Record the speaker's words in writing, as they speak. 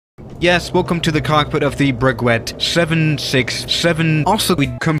Yes, welcome to the cockpit of the Brigwet 767. Also,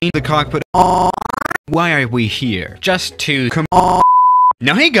 we come in the cockpit. Why are we here? Just to come.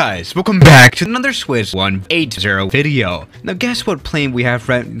 Now hey guys, welcome back to another Swiss180 video. Now guess what plane we have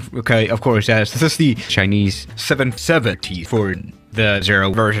right? Okay, of course, yes, this is the Chinese 770 for the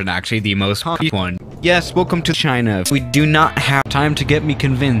Zero version, actually the most popular one. Yes, welcome to China. We do not have time to get me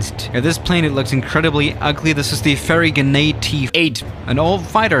convinced. Now this plane, it looks incredibly ugly. This is the Farragut T8, an old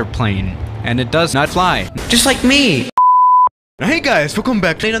fighter plane, and it does not fly. Just like me! Hey guys, welcome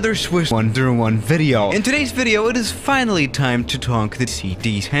back to another Swiss101 video. In today's video, it is finally time to talk the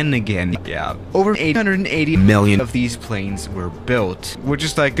CD-10 again. Yeah, over 880 million of these planes were built, which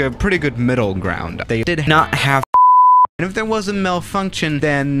is like a pretty good middle ground. They did not have. And if there was a malfunction,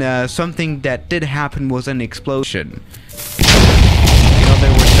 then something that did happen was an explosion. You know,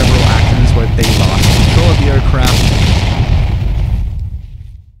 there were several accidents where they lost control of the aircraft.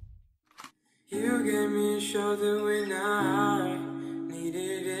 You gave me a shoulder when I